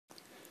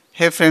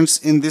Hey friends,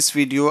 in this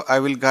video I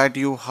will guide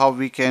you how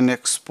we can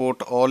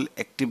export all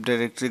Active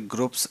Directory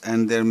groups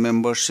and their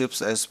memberships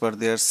as per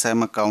their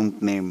SAM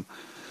account name.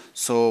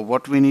 So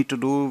what we need to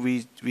do,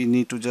 we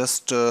need to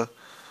just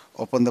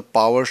open the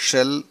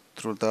PowerShell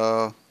through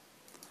the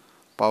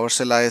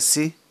PowerShell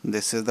ISC.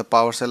 This is the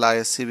PowerShell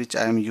ISC which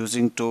I am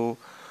using to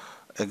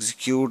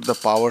execute the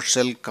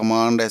PowerShell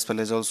command as well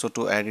as also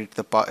to edit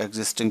the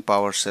existing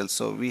PowerShell.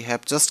 So we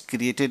have just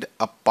created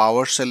a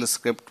PowerShell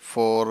script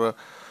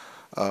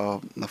uh,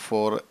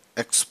 for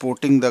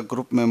exporting the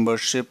group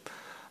membership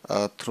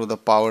through the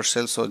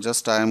PowerShell. So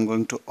just I am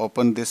going to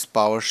open this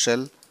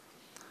PowerShell.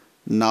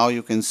 Now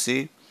you can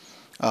see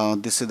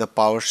this is the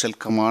PowerShell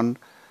command.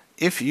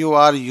 If you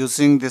are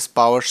using this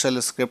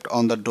PowerShell script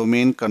on the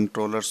domain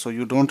controller, so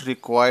you don't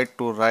require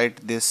to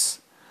write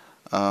this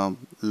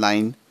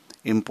line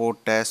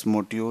import dash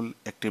module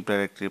Active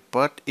Directory.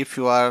 But if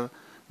you are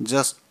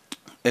just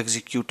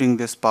executing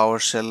this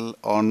PowerShell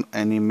on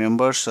any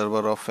member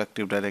server of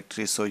Active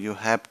Directory, so you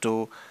have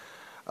to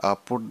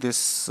put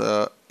this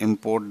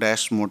import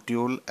dash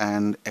module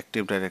and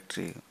Active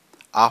Directory.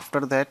 After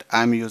that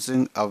I'm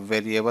using a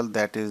variable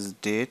that is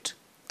date,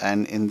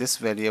 and in this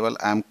variable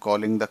I'm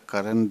calling the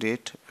current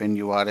date when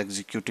you are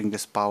executing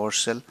this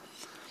PowerShell.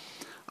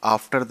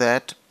 After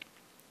that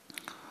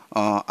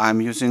I'm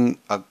using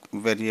a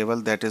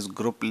variable that is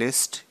group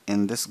list.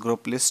 In this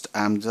group list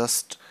I'm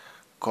just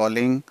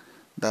calling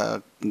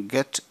the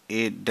get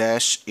a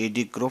dash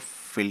ad group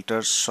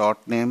filter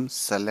short name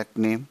select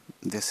name.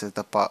 This is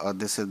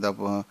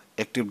the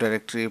Active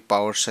Directory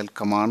PowerShell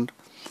command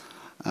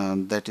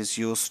that is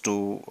used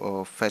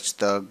to fetch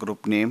the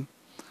group name.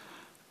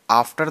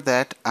 After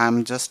that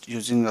I'm just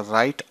using a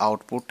write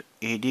output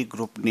ad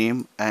group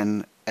name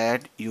and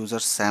add user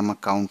SAM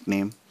account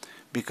name,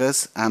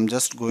 because I'm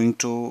just going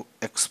to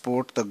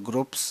export the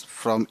groups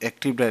from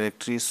Active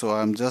Directory. So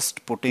I'm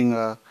just putting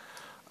a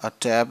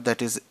tab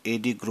that is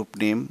ad group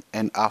name,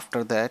 and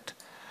after that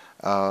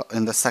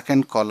in the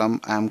second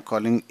column I'm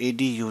calling ad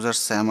user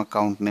SAM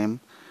account name,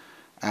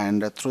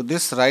 and through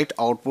this write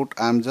output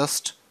I'm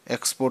just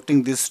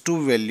exporting these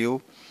two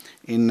value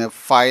in a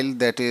file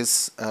that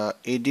is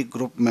ad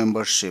group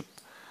membership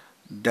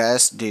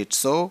dash date.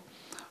 So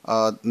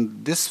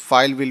this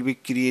file will be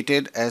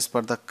created as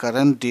per the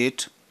current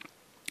date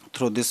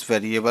through this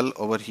variable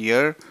over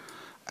here,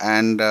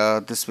 and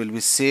this will be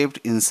saved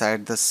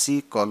inside the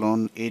C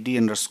colon ad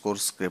underscore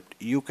script.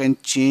 You can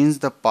change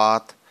the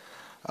path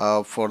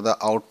for the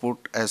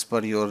output as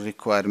per your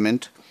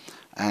requirement,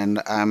 and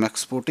I am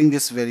exporting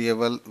this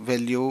variable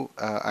value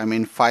I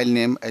mean file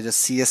name as a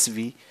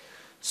CSV.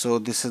 So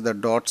this is the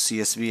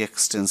 .csv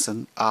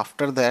extension.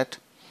 After that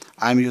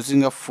I'm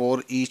using a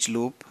for each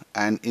loop,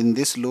 and in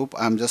this loop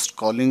I'm just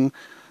calling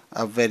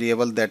a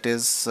variable that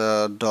is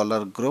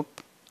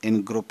 $group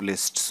in group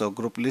list. So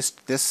group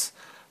list, this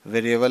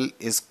variable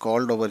is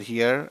called over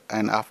here,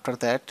 and after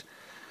that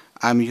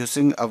I'm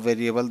using a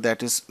variable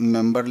that is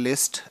member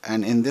list,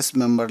 and in this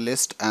member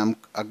list I'm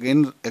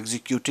again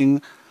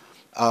executing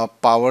a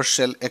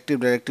PowerShell Active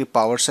Directory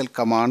PowerShell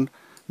command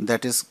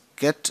that is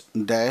get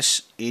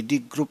dash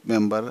ad group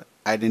member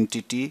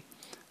identity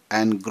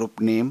and group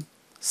name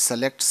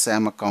select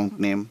SAM account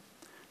name.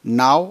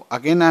 Now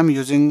again I am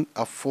using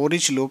a for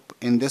each loop.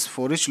 In this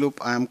for each loop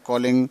I am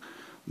calling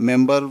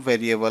member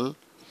variable,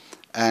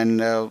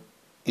 and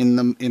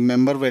in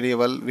member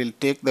variable will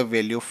take the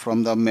value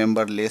from the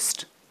member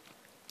list.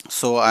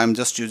 So I'm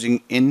just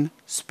using in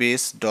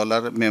space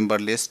dollar member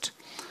list,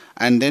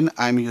 and then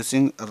I'm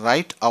using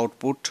write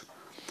output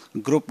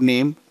group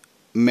name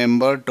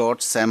member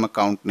dot sam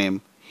account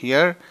name.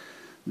 Here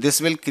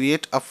this will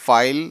create a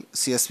file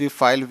CSV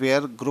file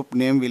where group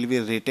name will be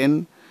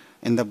written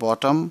in the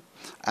bottom,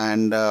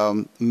 and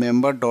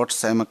member dot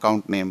sam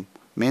account name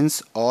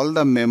means all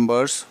the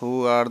members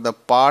who are the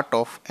part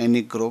of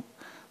any group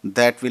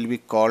that will be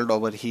called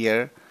over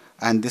here,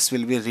 and this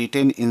will be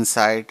written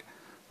inside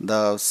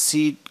the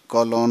C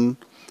colon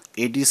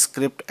ad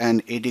script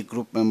and ad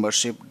group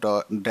membership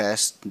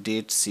dash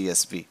date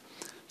CSV.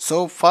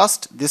 So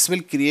first this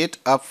will create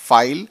a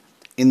file.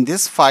 In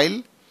this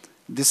file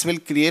this will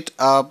create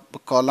a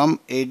column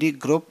ad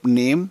group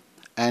name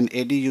and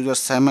ad user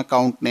SAM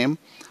account name,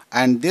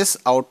 and this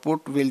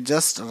output will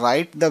just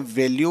write the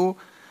value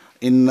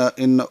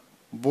in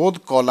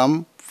both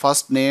column.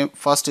 First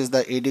is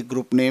the ad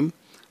group name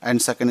and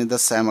second is the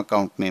SAM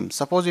account name.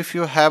 Suppose if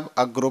you have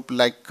a group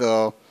like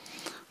uh,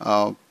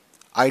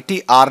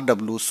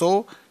 ITRW,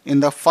 so in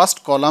the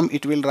first column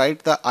it will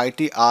write the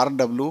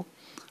ITRW,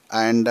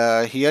 and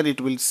here it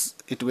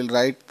will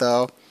write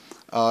the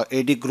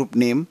ad group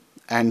name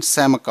and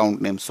SAM account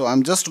name. So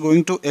I'm just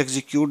going to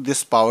execute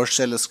this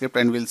PowerShell script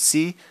and we'll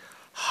see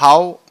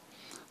how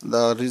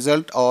the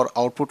result or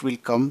output will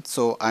come.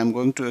 So I'm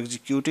going to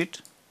execute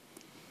it.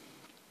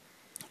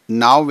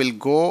 Now we'll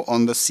go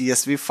on the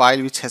CSV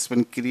file which has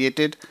been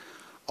created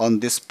on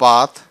this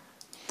path.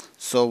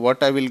 So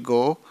what I will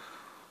go,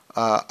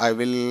 I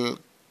will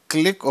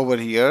click over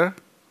here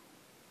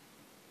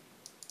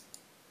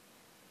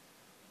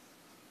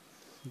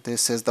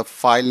This is the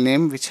file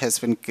name which has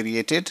been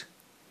created.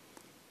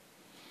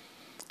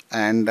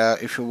 And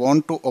if you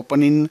want to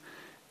open in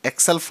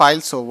Excel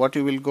file, so what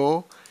you will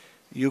go,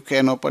 you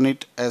can open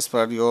it as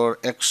per your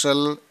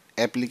Excel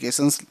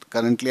applications.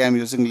 Currently I am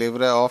using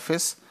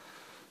LibreOffice,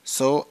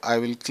 so I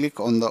will click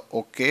on the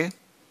OK.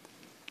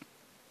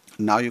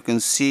 Now you can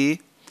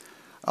see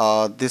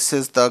this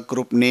is the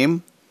group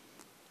name,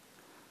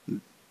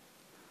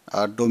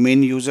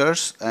 domain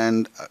users,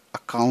 and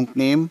account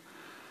name.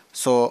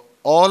 So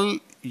all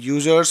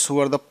users who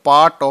are the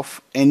part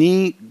of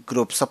any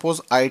group,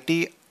 suppose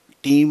IT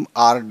team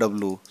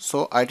RW.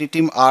 So IT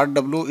team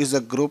RW is a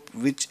group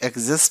which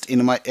exists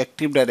in my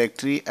Active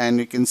Directory, and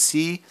you can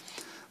see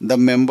the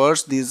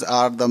members. These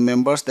are the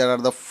members. There are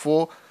the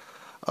four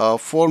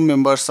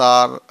members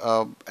are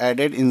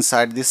added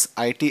inside this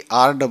IT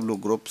RW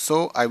group.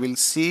 So I will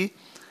see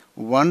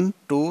 1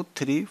 2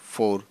 3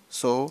 4.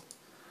 So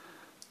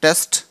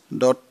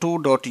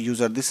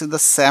test.2.user, this is the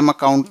same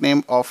account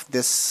name of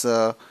this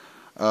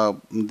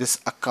this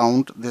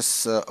account,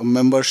 this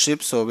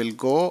membership. So we'll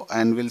go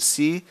and we'll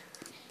see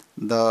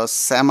the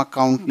same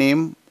account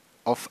name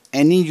of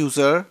any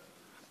user,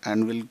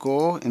 and we'll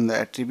go in the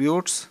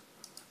attributes,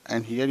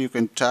 and here you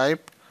can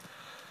type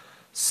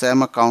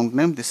same account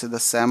name. This is the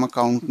same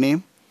account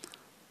name,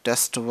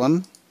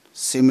 test1.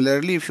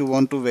 Similarly, if you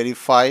want to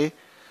verify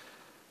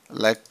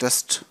like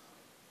test,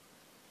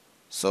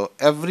 so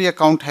every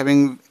account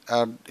having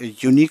a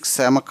unique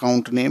same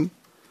account name,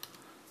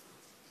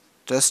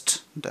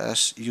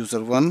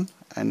 test-user1,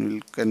 and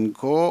we can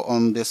go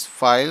on this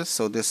file.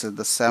 So this is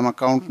the same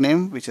account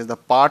name which is the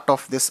part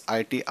of this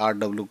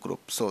ITRW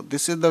group. So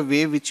this is the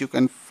way which you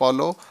can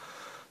follow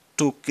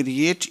to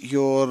create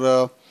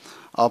your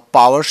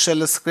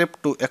PowerShell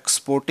script to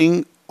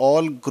exporting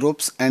all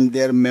groups and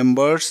their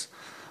members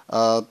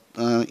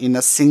in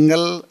a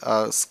single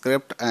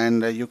script,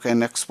 and you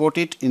can export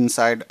it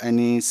inside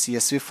any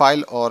CSV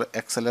file or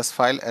XLS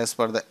file as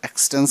per the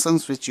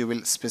extensions which you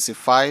will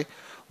specify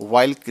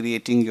while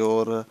creating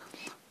your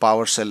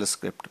PowerShell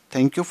script.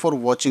 Thank you for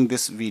watching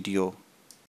this video.